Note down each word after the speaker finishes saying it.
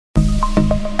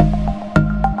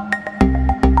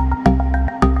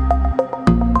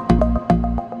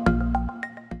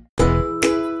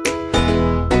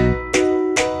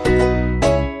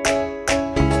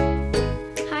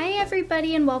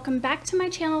welcome back to my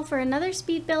channel for another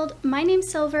speed build. My name's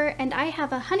Silver and I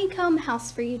have a honeycomb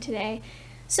house for you today.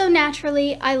 So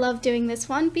naturally, I love doing this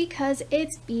one because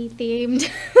it's bee themed.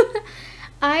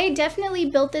 I definitely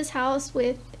built this house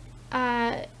with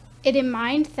it in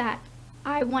mind that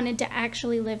I wanted to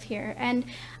actually live here, and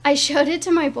I showed it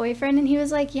to my boyfriend and he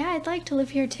was like, yeah, I'd like to live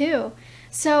here too.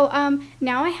 So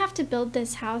now I have to build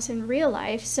this house in real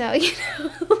life, so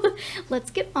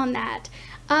let's get on that.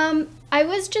 I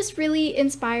was just really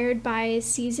inspired by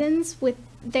seasons.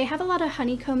 They have a lot of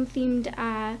honeycomb themed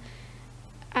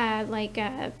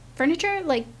furniture.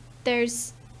 Like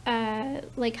there's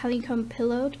like honeycomb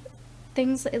pillowed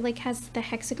things. It like has the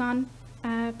hexagon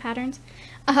patterns.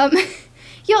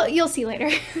 You'll see later.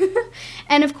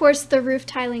 And of course the roof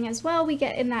tiling as well, we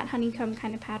get in that honeycomb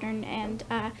kind of pattern, and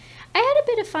I had a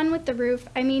bit of fun with the roof.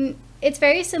 I mean, it's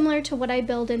very similar to what I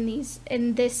build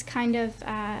in this kind of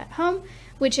home,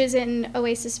 which is in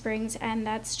Oasis Springs, and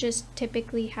that's just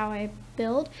typically how I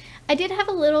build. I did have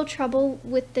a little trouble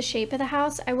with the shape of the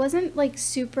house. I wasn't like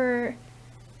super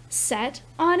set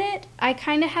on it. I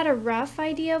kind of had a rough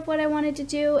idea of what I wanted to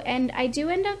do, and I do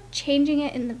end up changing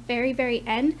it in the very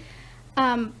end.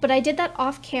 But I did that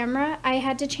off camera. I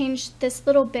had to change this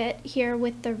little bit here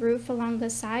with the roof along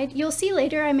the side. You'll see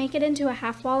later I make it into a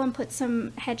half wall and put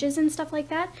some hedges and stuff like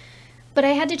that. But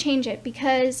I had to change it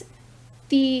because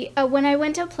when I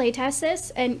went to playtest this,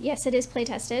 and yes, it is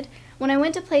playtested, when I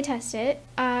went to playtest it,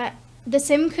 the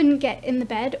sim couldn't get in the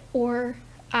bed or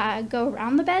go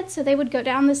around the bed, so they would go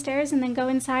down the stairs and then go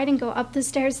inside and go up the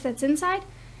stairs that's inside,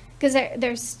 because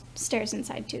there's stairs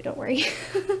inside too, don't worry.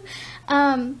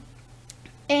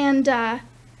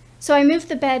 So I moved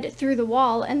the bed through the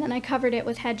wall, and then I covered it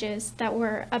with hedges that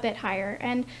were a bit higher.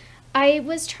 And I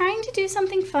was trying to do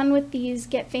something fun with these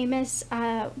Get Famous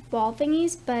wall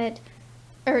thingies,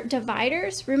 or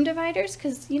dividers, room dividers,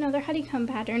 because, you know, they're honeycomb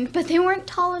patterned, but they weren't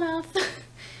tall enough.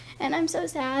 And I'm so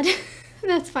sad.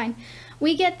 That's fine.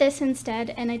 We get this instead,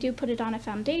 and I do put it on a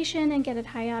foundation and get it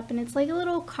high up, and it's like a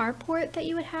little carport that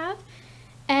you would have.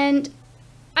 And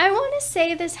I want to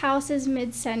say this house is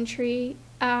mid-century,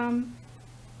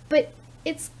 but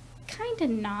it's kind of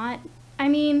not. I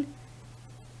mean,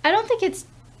 I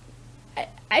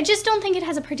just don't think it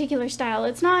has a particular style.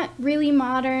 It's not really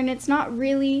modern, it's not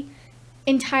really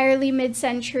entirely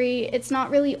mid-century, it's not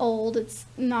really old, it's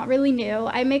not really new.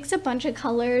 I mix a bunch of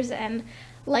colors, and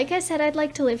like I said, I'd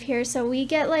like to live here, so we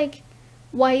get like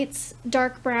whites,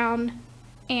 dark brown,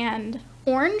 and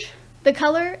orange. The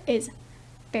color is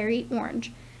very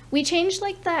orange. We changed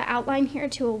like the outline here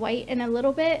to a white in a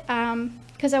little bit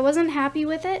because I wasn't happy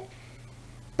with it,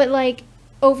 but like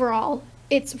overall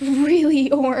it's really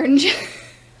orange.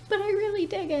 But I really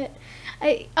dig it.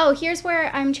 Oh, here's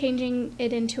where I'm changing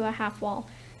it into a half wall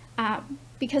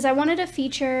because I wanted a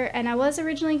feature, and I was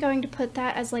originally going to put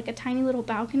that as like a tiny little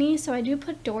balcony, so I do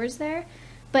put doors there,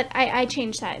 but I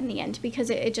changed that in the end because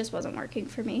it just wasn't working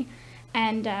for me.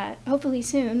 And hopefully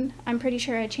soon, I'm pretty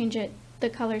sure I change the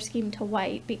color scheme to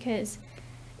white, because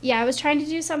yeah, I was trying to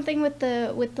do something with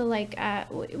the like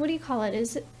what do you call it?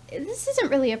 This isn't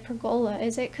really a pergola,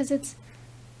 is it? Because it's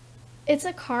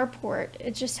a carport.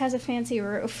 It just has a fancy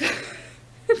roof.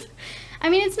 I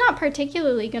mean, it's not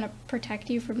particularly gonna protect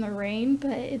you from the rain,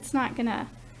 but it's not gonna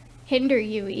hinder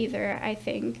you either, I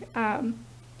think.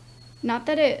 Not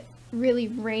that it really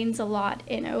rains a lot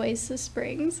in Oasis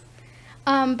Springs.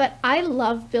 But I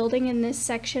love building in this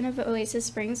section of Oasis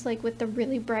Springs, like with the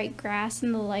really bright grass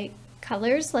and the light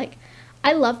colors. Like,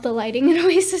 I love the lighting in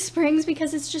Oasis Springs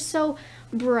because it's just so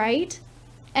bright,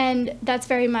 and that's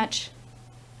very much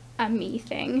a me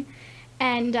thing.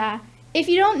 And if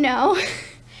you don't know,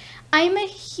 I'm a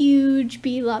huge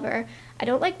bee lover. I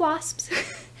don't like wasps,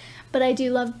 but I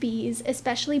do love bees,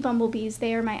 especially bumblebees.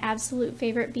 They are my absolute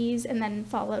favorite bees, and then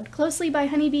followed closely by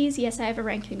honeybees. Yes, I have a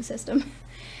ranking system.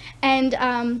 And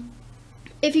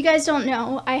if you guys don't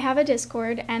know, I have a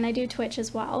Discord and I do Twitch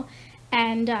as well.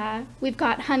 And we've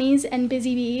got honeys and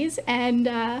busy bees,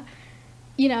 and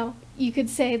you know, you could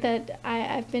say that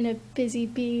I've been a busy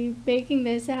bee making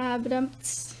this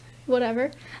but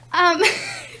whatever. I'm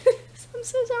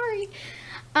so sorry.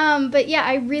 But yeah,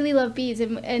 I really love bees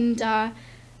and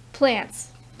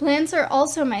plants. Plants are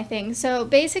also my thing. So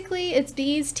basically it's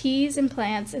bees, teas, and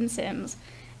plants and Sims.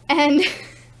 And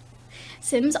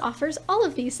Sims offers all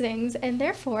of these things, and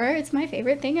therefore it's my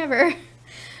favorite thing ever.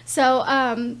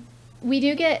 So we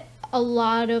do get a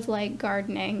lot of like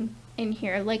gardening in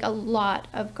here, like a lot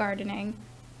of gardening,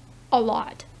 a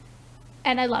lot,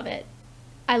 and I love it.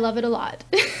 I love it a lot.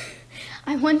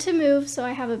 I want to move so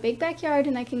I have a big backyard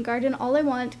and I can garden all I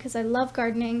want, because I love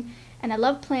gardening and I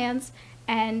love plants,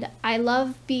 and I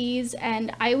love bees,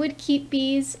 and I would keep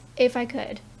bees if I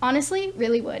could. Honestly,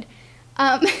 really would.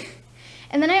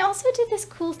 And then I also did this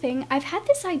cool thing. I've had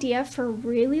this idea for a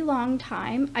really long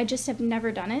time. I just have never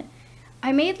done it.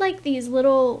 I made like these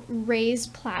little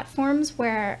raised platforms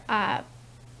where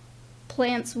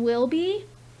plants will be.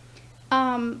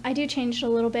 I do change it a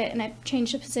little bit, and I've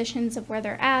changed the positions of where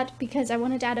they're at because I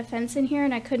wanted to add a fence in here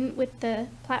and I couldn't with the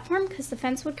platform because the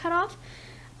fence would cut off.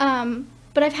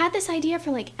 But I've had this idea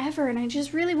for like ever, and I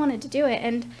just really wanted to do it,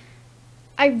 and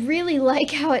I really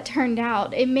like how it turned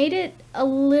out. It made it a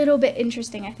little bit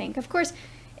interesting, I think. Of course,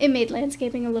 it made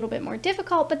landscaping a little bit more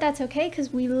difficult, but that's okay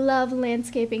because we love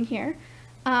landscaping here.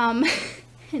 And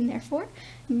therefore,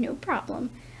 no problem.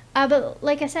 But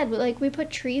like I said, we put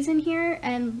trees in here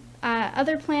and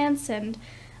other plants, and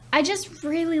I just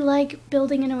really like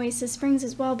building in Oasis Springs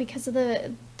as well because of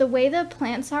the way the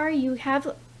plants are. You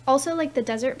have also like the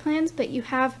desert plants, but you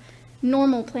have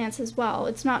normal plants as well.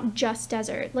 It's not just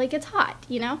desert. Like, it's hot,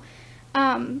 you know?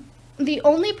 The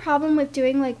only problem with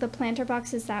doing like the planter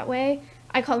boxes that way,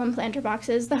 I call them planter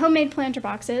boxes, the homemade planter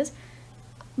boxes,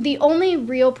 the only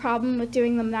real problem with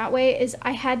doing them that way is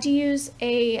I had to use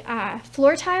a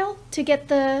floor tile to get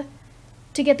the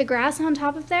grass on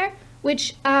top of there,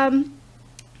 which kind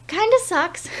of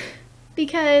sucks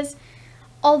because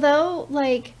although,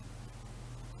 like,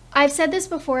 I've said this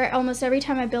before almost every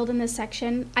time I build in this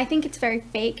section, I think it's very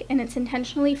fake, and it's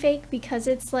intentionally fake because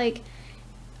it's like,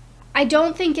 I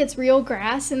don't think it's real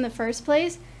grass in the first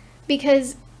place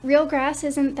because real grass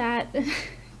isn't that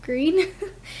green,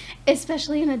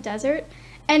 especially in a desert.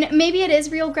 And maybe it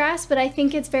is real grass, but I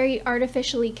think it's very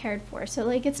artificially cared for. So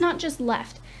like, it's not just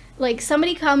left. Like,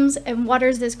 somebody comes and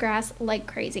waters this grass like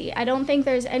crazy. I don't think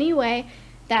there's any way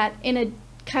that in a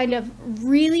kind of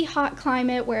really hot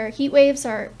climate where heat waves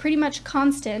are pretty much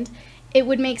constant, it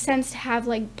would make sense to have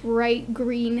like bright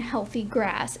green healthy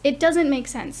grass. It doesn't make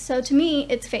sense. So to me,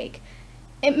 it's fake.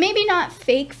 It maybe not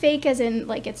fake as in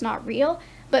like it's not real,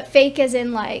 but fake as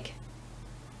in like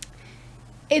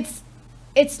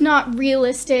it's not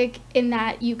realistic in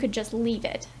that you could just leave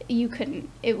it. You couldn't.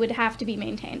 It would have to be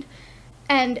maintained.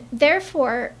 And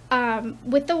therefore,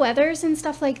 with the weathers and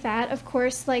stuff like that, of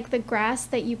course, like the grass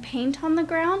that you paint on the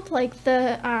ground, like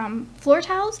the floor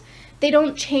tiles, they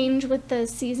don't change with the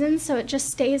seasons, so it just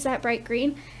stays that bright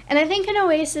green. And I think in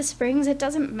Oasis Springs, it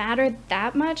doesn't matter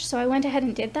that much, so I went ahead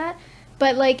and did that.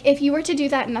 But like, if you were to do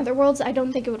that in other worlds, I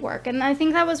don't think it would work. And I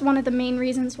think that was one of the main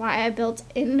reasons why I built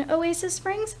in Oasis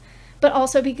Springs, but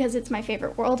also because it's my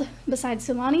favorite world besides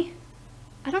Sulani.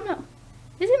 I don't know.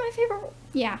 Is it my favorite world?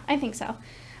 Yeah, I think so.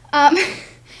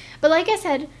 But like I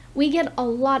said, we get a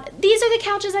lot. These are the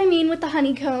couches I mean with the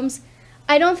honeycombs.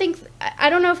 I don't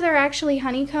know if they're actually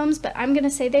honeycombs, but I'm going to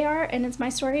say they are, and it's my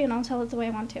story, and I'll tell it the way I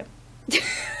want to.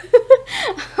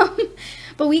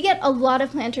 But we get a lot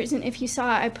of planters, and if you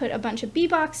saw, I put a bunch of bee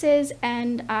boxes,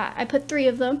 and I put 3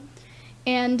 of them,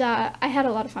 and I had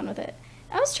a lot of fun with it.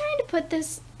 I was trying to put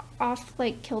this off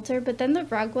like kilter, but then the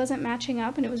rug wasn't matching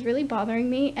up, and it was really bothering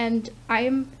me, and I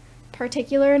am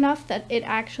particular enough that it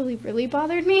actually really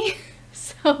bothered me.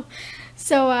 so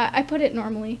I put it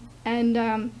normally,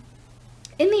 and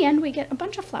in the end we get a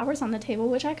bunch of flowers on the table,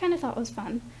 which I kind of thought was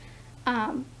fun.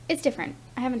 It's different.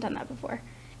 I haven't done that before.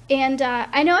 And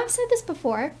I know I've said this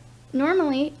before,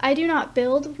 normally I do not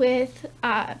build with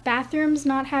bathrooms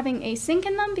not having a sink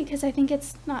in them because I think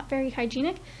it's not very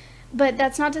hygienic. But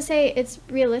that's not to say it's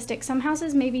realistic. Some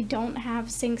houses maybe don't have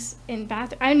sinks in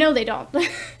bathrooms. I know they don't.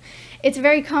 It's a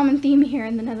very common theme here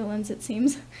in the Netherlands, it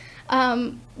seems.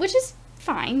 Which is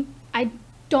fine. I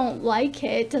don't like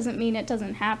it. Doesn't mean it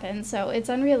doesn't happen. So it's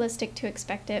unrealistic to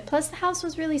expect it. Plus the house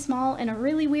was really small and a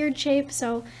really weird shape.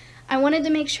 So I wanted to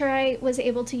make sure I was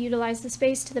able to utilize the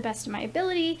space to the best of my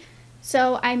ability.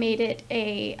 So I made it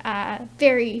a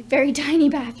very, very tiny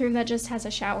bathroom that just has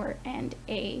a shower and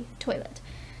a toilet.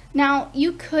 Now,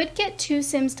 you could get 2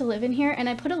 Sims to live in here, and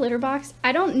I put a litter box.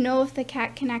 I don't know if the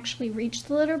cat can actually reach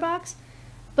the litter box,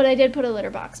 but I did put a litter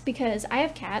box because I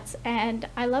have cats, and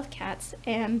I love cats,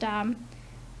 and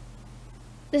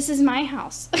this is my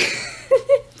house.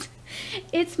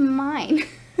 It's mine.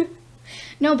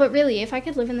 No, but really, if I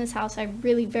could live in this house, I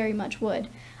really very much would.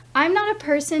 I'm not a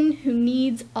person who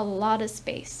needs a lot of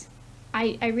space.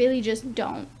 I really just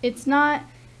don't. It's not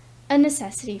a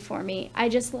necessity for me. I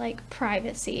just like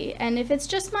privacy, and if it's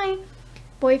just my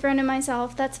boyfriend and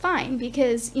myself, that's fine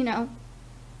because, you know,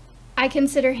 I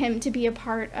consider him to be a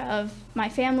part of my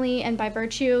family, and by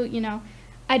virtue, you know,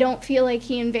 I don't feel like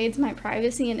he invades my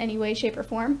privacy in any way, shape, or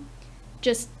form.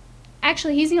 Just,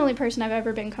 actually, he's the only person I've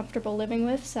ever been comfortable living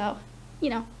with, so, you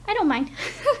know, I don't mind.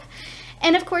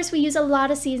 And of course we use a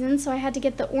lot of seasons, so I had to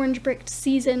get the orange bricked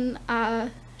season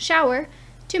shower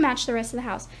to match the rest of the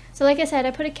house. So like I said,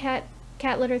 I put a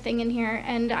cat litter thing in here,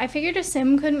 and I figured a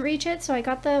sim couldn't reach it, so I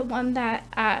got the one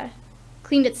that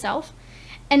cleaned itself.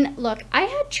 And look, I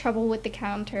had trouble with the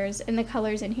counters and the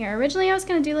colors in here. Originally I was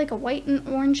going to do like a white and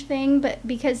orange thing, but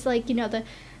because like, you know,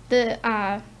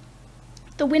 the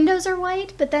windows are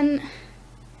white, but then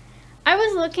I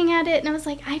was looking at it and I was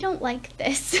like, I don't like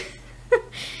this.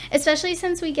 Especially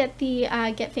since we get the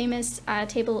Get Famous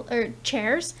table or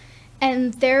chairs,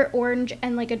 and they're orange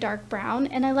and like a dark brown,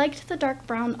 and I liked the dark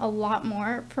brown a lot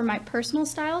more for my personal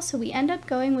style, so we end up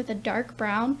going with a dark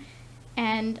brown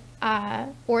and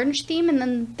orange theme, and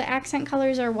then the accent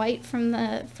colors are white from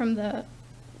the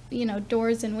you know,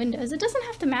 doors and windows. It doesn't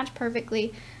have to match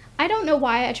perfectly. I don't know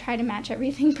why I try to match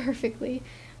everything perfectly,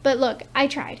 but look, I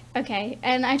tried, okay?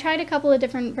 And I tried a couple of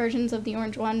different versions of the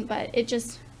orange one, but it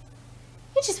just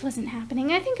wasn't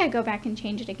happening. I think I go back and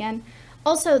change it again.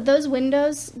 Also, those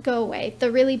windows go away.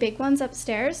 The really big ones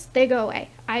upstairs, they go away.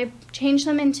 I changed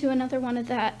them into another one of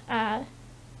that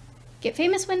Get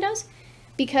Famous windows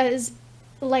because,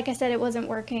 like I said, it wasn't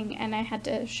working and I had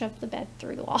to shove the bed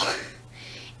through the wall.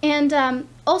 And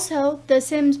also, the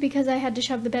Sims, because I had to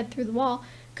shove the bed through the wall,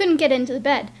 couldn't get into the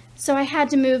bed. So I had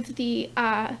to move the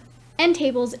end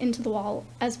tables into the wall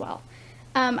as well.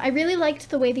 I really liked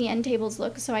the way the end tables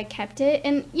look, so I kept it.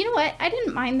 And you know what? I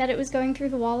didn't mind that it was going through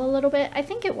the wall a little bit. I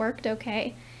think it worked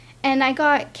okay. And I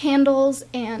got candles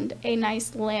and a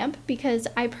nice lamp because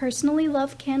I personally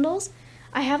love candles.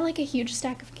 I have like a huge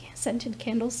stack of scented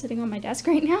candles sitting on my desk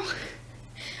right now.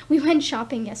 We went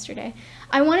shopping yesterday.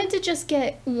 I wanted to just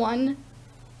get one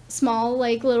small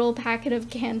like little packet of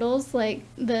candles, like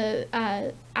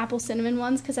the apple cinnamon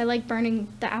ones, because I like burning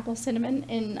the apple cinnamon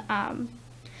in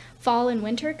fall and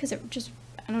winter because it just,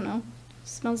 I don't know,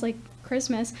 smells like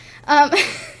Christmas.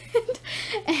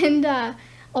 And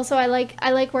also I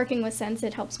like working with scents.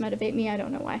 It helps motivate me. I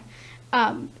don't know why.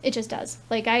 It just does.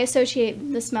 Like, I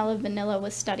associate the smell of vanilla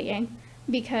with studying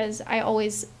because I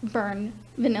always burn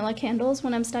vanilla candles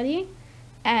when I'm studying,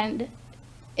 and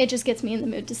it just gets me in the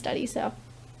mood to study. So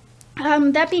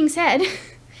that being said,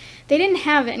 they didn't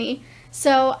have any.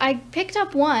 So I picked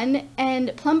up one, and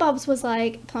Plumbobs was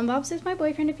like, Plumbobs is my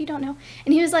boyfriend if you don't know,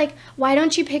 and he was like, why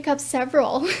don't you pick up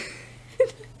several?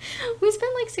 We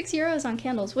spent like €6 on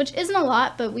candles, which isn't a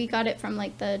lot, but we got it from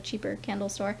like the cheaper candle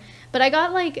store. But I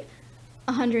got like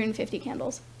 150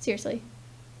 candles, seriously.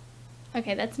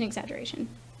 Okay, that's an exaggeration.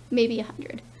 Maybe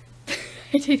 100.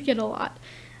 I did get a lot.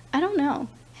 I don't know.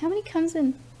 How many comes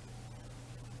in?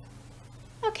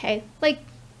 Okay, like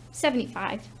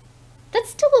 75. That's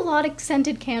still a lot of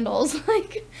scented candles,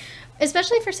 like,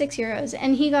 especially for €6.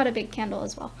 And he got a big candle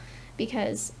as well,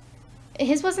 because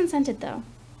his wasn't scented though.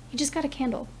 He just got a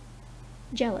candle.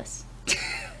 Jealous.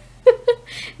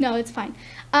 No, it's fine.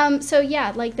 So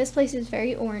yeah, like, this place is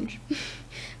very orange.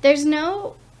 There's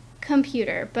no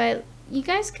computer, but you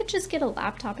guys could just get a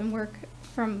laptop and work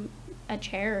from a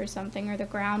chair or something, or the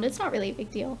ground. It's not really a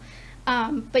big deal.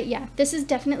 But yeah, this is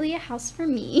definitely a house for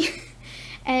me.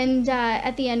 And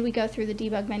at the end we go through the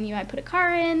debug menu. I put a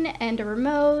car in and a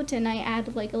remote, and I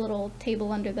add like a little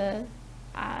table under the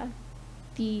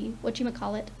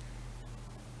whatchamacallit,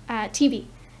 TV.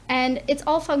 And it's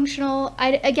all functional.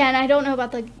 Again, I don't know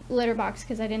about the litter box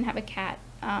because I didn't have a cat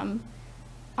on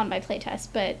my playtest,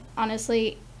 but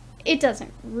honestly, it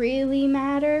doesn't really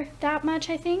matter that much,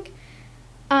 I think.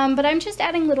 But I'm just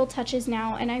adding little touches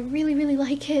now, and I really, really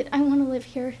like it. I want to live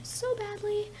here so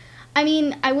badly. I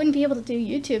mean, I wouldn't be able to do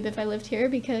YouTube if I lived here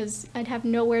because I'd have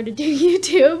nowhere to do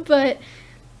YouTube, but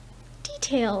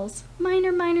details,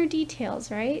 minor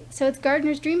details, right? So it's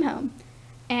gardener's dream home,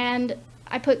 and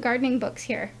I put gardening books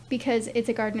here because it's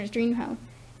a gardener's dream home,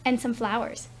 and some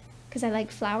flowers because I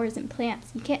like flowers and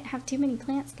plants. You can't have too many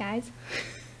plants, guys.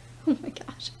 Oh my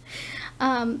gosh.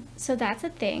 So that's a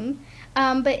thing.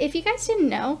 But if you guys didn't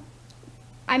know,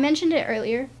 I mentioned it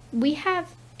earlier, we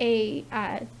have a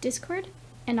Discord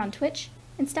and on Twitch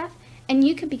and stuff, and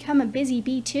you could become a busy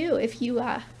bee too if you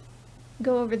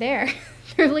go over there.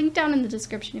 They're linked down in the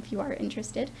description if you are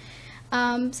interested.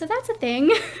 So that's a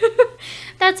thing.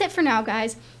 That's it for now,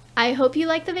 guys. I hope you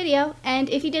liked the video, and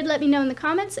if you did, let me know in the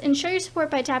comments, and show your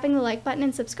support by tapping the like button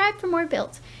and subscribe for more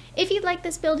builds. If you'd like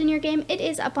this build in your game, it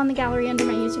is up on the gallery under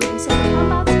my username,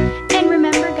 Silverplumbobs.